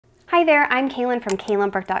Hi there, I'm Kalyn from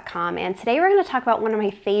kalynbrook.com, and today we're going to talk about one of my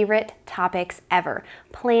favorite topics ever,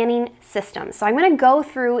 planning systems. So I'm going to go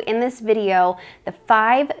through in this video the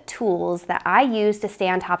 5 tools that I use to stay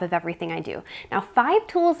on top of everything I do. Now 5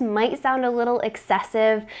 tools might sound a little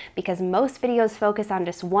excessive because most videos focus on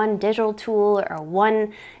just one digital tool or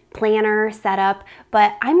one planner setup,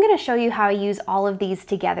 but I'm going to show you how I use all of these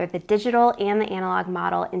together, the digital and the analog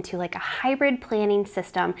model, into like a hybrid planning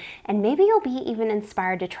system, and maybe you'll be even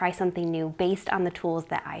inspired to try something new based on the tools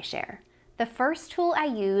that I share. The first tool I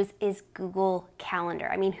use is Google Calendar.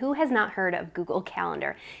 I mean, who has not heard of Google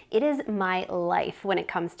Calendar? It is my life when it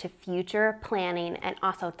comes to future planning and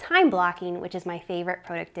also time blocking, which is my favorite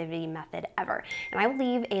productivity method ever. And I will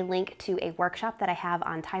leave a link to a workshop that I have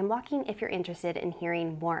on time blocking if you're interested in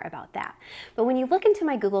hearing more about that. But when you look into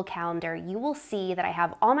my Google Calendar, you will see that I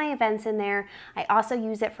have all my events in there. I also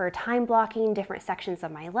use it for time blocking different sections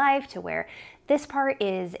of my life, to where this part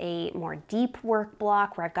is a more deep work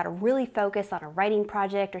block where I've got to really focus on a writing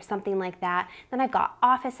project or something like that. Then I've got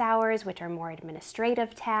office hours, which are more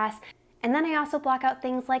administrative tasks. And then I also block out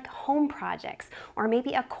things like home projects or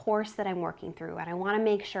maybe a course that I'm working through, and I want to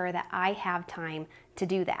make sure that I have time to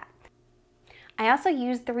do that. I also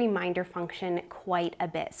use the reminder function quite a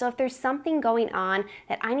bit. So if there's something going on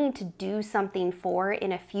that I need to do something for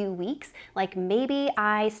in a few weeks, like maybe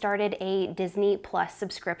I started a Disney Plus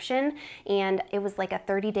subscription and it was like a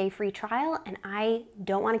 30-day free trial and I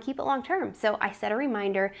don't want to keep it long term. So I set a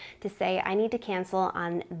reminder to say I need to cancel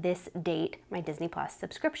on this date my Disney Plus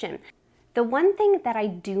subscription. The one thing that I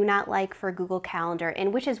do not like for Google Calendar,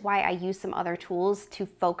 and which is why I use some other tools to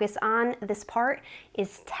focus on this part,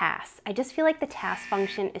 is tasks. I just feel like the task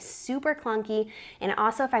function is super clunky, and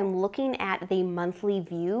also if I'm looking at the monthly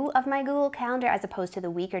view of my Google Calendar as opposed to the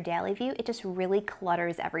week or daily view, it just really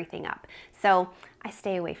clutters everything up. So I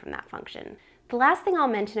stay away from that function. The last thing I'll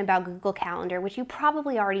mention about Google Calendar, which you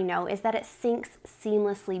probably already know, is that it syncs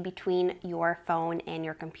seamlessly between your phone and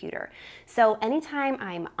your computer. So anytime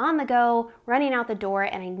I'm on the go, running out the door,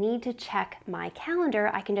 and I need to check my calendar,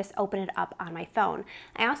 I can just open it up on my phone.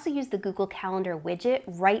 I also use the Google Calendar widget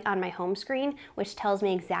right on my home screen, which tells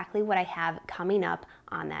me exactly what I have coming up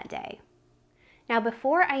on that day. Now,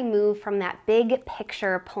 before I move from that big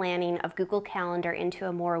picture planning of Google Calendar into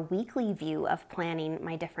a more weekly view of planning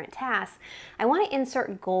my different tasks, I want to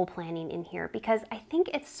insert goal planning in here because I think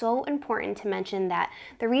it's so important to mention that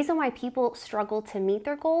the reason why people struggle to meet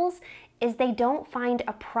their goals is they don't find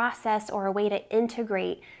a process or a way to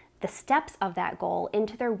integrate the steps of that goal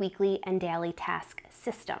into their weekly and daily task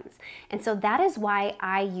systems. And so that is why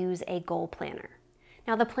I use a goal planner.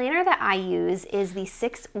 Now, the planner that I use is the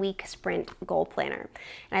 6-week sprint goal planner.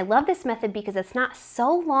 And I love this method because it's not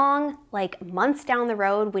so long, like months down the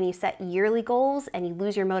road when you set yearly goals and you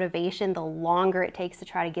lose your motivation the longer it takes to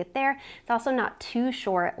try to get there. It's also not too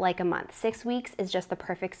short like a month. 6 weeks is just the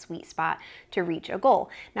perfect sweet spot to reach a goal.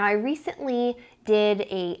 Now, I recently did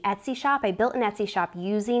a Etsy shop. I built an Etsy shop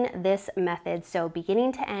using this method. So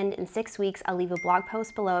beginning to end in 6 weeks, I'll leave a blog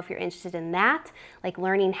post below if you're interested in that, like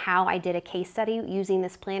learning how I did a case study using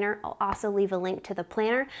this planner. I'll also leave a link to the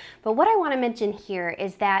planner. But what I want to mention here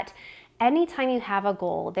is that anytime you have a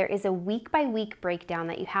goal, there is a week-by-week breakdown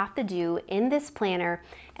that you have to do in this planner,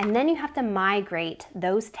 and then you have to migrate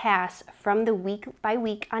those tasks from the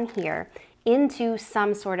week-by-week on here into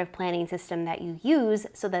some sort of planning system that you use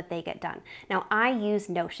so that they get done. Now, I use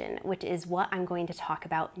Notion, which is what I'm going to talk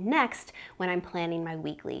about next when I'm planning my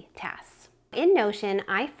weekly tasks. In Notion,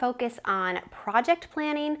 I focus on project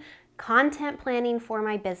planning, content planning for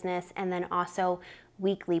my business, and then also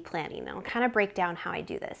weekly planning. I'll kind of break down how I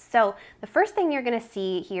do this. So the first thing you're going to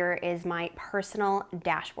see here is my personal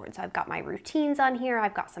dashboard. So I've got my routines on here.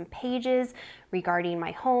 I've got some pages regarding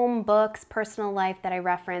my home, books, personal life that I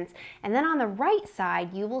reference. And then on the right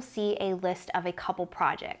side, you will see a list of a couple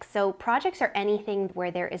projects. So projects are anything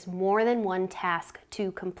where there is more than one task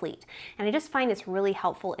to complete. And I just find it's really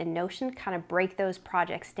helpful in Notion to kind of break those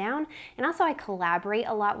projects down. And also I collaborate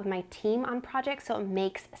a lot with my team on projects, so it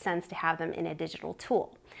makes sense to have them in a digital tool.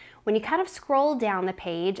 When you kind of scroll down the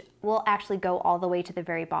page, we'll actually go all the way to the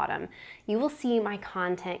very bottom. You will see my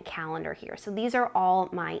content calendar here. So these are all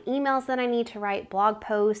my emails that I need to write, blog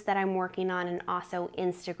posts that I'm working on, and also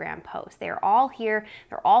Instagram posts. They're all here.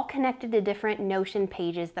 They're all connected to different Notion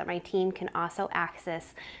pages that my team can also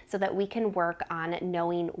access so that we can work on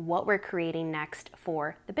knowing what we're creating next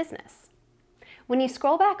for the business. When you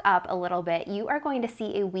scroll back up a little bit, you are going to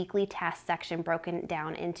see a weekly task section broken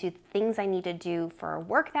down into things I need to do for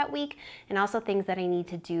work that week and also things that I need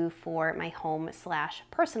to do for my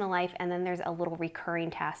home/personal life. And then there's a little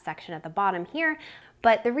recurring task section at the bottom here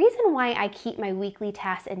But the reason why I keep my weekly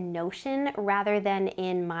tasks in Notion rather than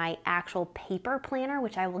in my actual paper planner,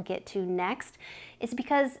 which I will get to next, is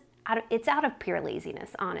because it's out of pure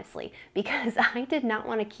laziness, honestly, because I did not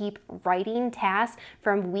want to keep writing tasks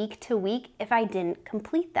from week to week if I didn't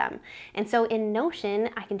complete them. And so in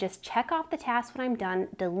Notion, I can just check off the task when I'm done,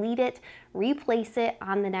 delete it, replace it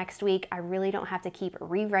on the next week. I really don't have to keep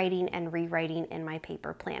rewriting and rewriting in my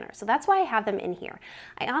paper planner. So that's why I have them in here.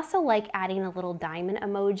 I also like adding a little diamond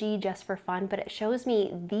emoji just for fun, but it shows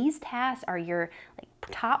me these tasks are your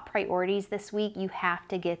top priorities this week. You have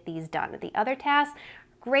to get these done. The other tasks,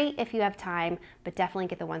 great if you have time, but definitely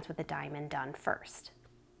get the ones with the diamond done first.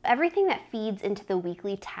 Everything that feeds into the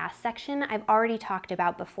weekly task section, I've already talked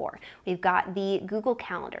about before. We've got the Google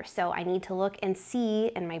Calendar, so I need to look and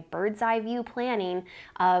see in my bird's eye view planning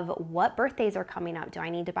of what birthdays are coming up. Do I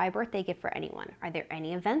need to buy a birthday gift for anyone? Are there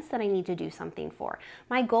any events that I need to do something for?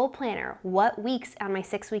 My goal planner, what weeks on my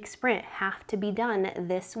 6-week sprint have to be done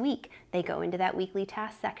this week? They go into that weekly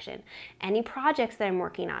task section. Any projects that I'm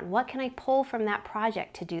working on, what can I pull from that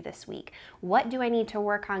project to do this week? What do I need to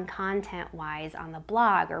work on content-wise on the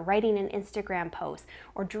blog, or writing an Instagram post,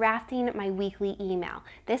 or drafting my weekly email?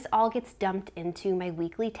 This all gets dumped into my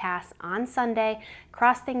weekly tasks on Sunday,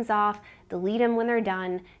 cross things off, delete them when they're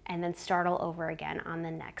done, and then start all over again on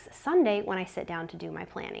the next Sunday when I sit down to do my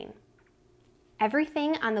planning.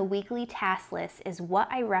 Everything on the weekly task list is what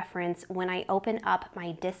I reference when I open up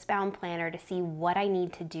my Discbound planner to see what I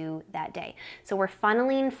need to do that day. So we're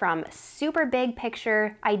funneling from super big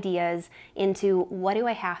picture ideas into what do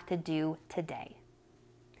I have to do today.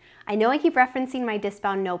 I know I keep referencing my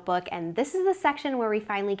Discbound notebook, and this is the section where we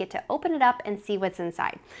finally get to open it up and see what's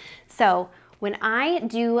inside. So when I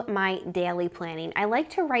do my daily planning, I like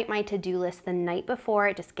to write my to-do list the night before.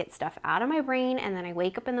 It just gets stuff out of my brain, and then I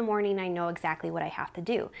wake up in the morning, I know exactly what I have to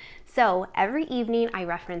do. So every evening I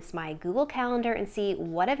reference my Google Calendar and see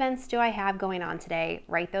what events do I have going on today,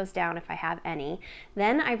 write those down if I have any.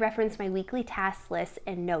 Then I reference my weekly task list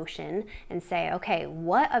in Notion and say, okay,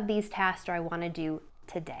 what of these tasks do I want to do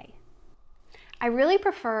today? I really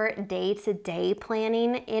prefer day-to-day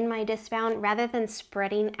planning in my Discbound rather than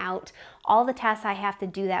spreading out all the tasks I have to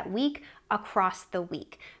do that week across the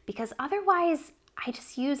week, because otherwise I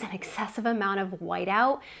just use an excessive amount of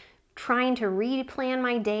whiteout trying to replan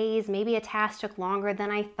my days. Maybe a task took longer than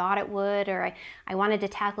I thought it would, or I wanted to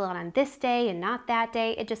tackle it on this day and not that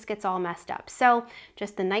day. It just gets all messed up. So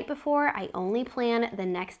just the night before, I only plan the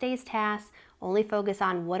next day's tasks, only focus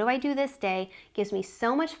on what do I do this day. Gives me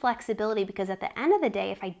so much flexibility, because at the end of the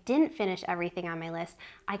day, if I didn't finish everything on my list,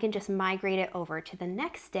 I can just migrate it over to the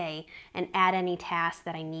next day and add any tasks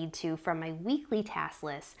that I need to from my weekly task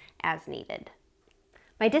list as needed.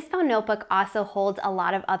 My Discbound notebook also holds a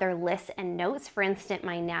lot of other lists and notes. For instance,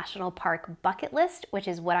 my national park bucket list, which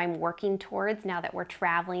is what I'm working towards now that we're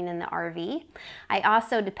traveling in the RV. I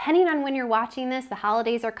also, depending on when you're watching this, the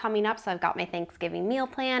holidays are coming up, so I've got my Thanksgiving meal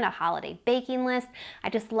plan, a holiday baking list.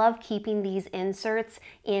 I just love keeping these inserts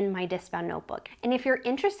in my Discbound notebook. And if you're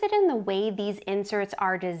interested in the way these inserts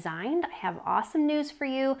are designed, I have awesome news for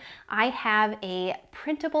you. I have a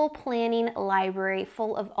printable planning library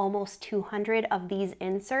full of almost 200 of these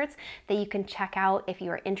inserts that you can check out if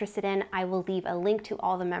you are interested in. I will leave a link to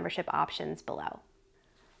all the membership options below.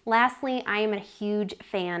 Lastly, I am a huge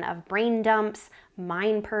fan of brain dumps,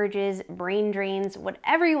 mind purges, brain drains,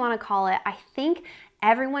 whatever you want to call it. I think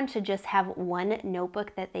everyone should just have one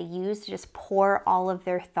notebook that they use to just pour all of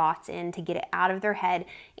their thoughts in, to get it out of their head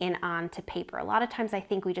and onto paper. A lot of times I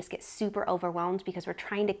think we just get super overwhelmed because we're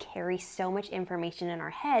trying to carry so much information in our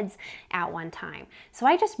heads at one time. So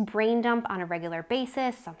I just brain dump on a regular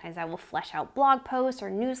basis. Sometimes I will flesh out blog posts or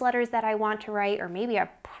newsletters that I want to write, or maybe a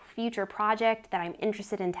future project that I'm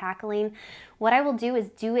interested in tackling. What I will do is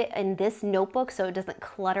do it in this notebook so it doesn't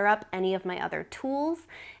clutter up any of my other tools.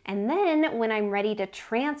 And then when I'm ready to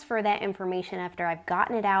transfer that information, after I've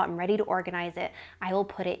gotten it out, I'm ready to organize it, I will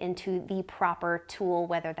put it into the proper tool,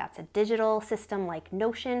 whether that's a digital system like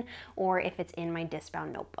Notion or if it's in my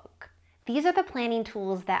Discbound notebook. These are the planning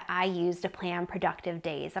tools that I use to plan productive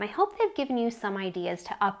days, and I hope they've given you some ideas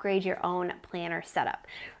to upgrade your own planner setup.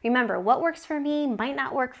 Remember, what works for me might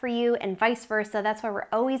not work for you, and vice versa. That's why we're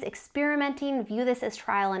always experimenting. View this as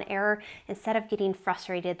trial and error instead of getting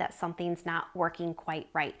frustrated that something's not working quite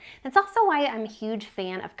right. That's also why I'm a huge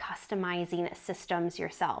fan of customizing systems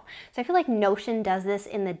yourself. So I feel like Notion does this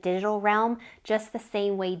in the digital realm just the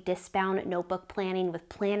same way Discbound notebook planning with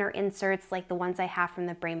planner inserts like the ones I have from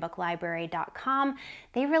the Brainbook Library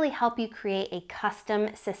they really help you create a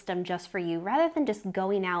custom system just for you rather than just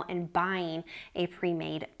going out and buying a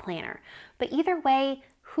pre-made planner. But either way,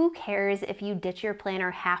 who cares if you ditch your planner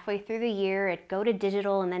halfway through the year, go to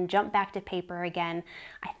digital and then jump back to paper again?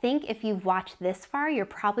 I think if you've watched this far, you're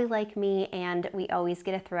probably like me and we always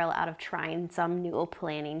get a thrill out of trying some new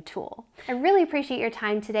planning tool. I really appreciate your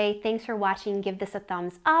time today. Thanks for watching. Give this a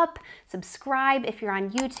thumbs up, subscribe if you're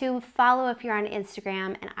on YouTube, follow if you're on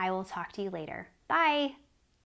Instagram, and I will talk to you later. Bye.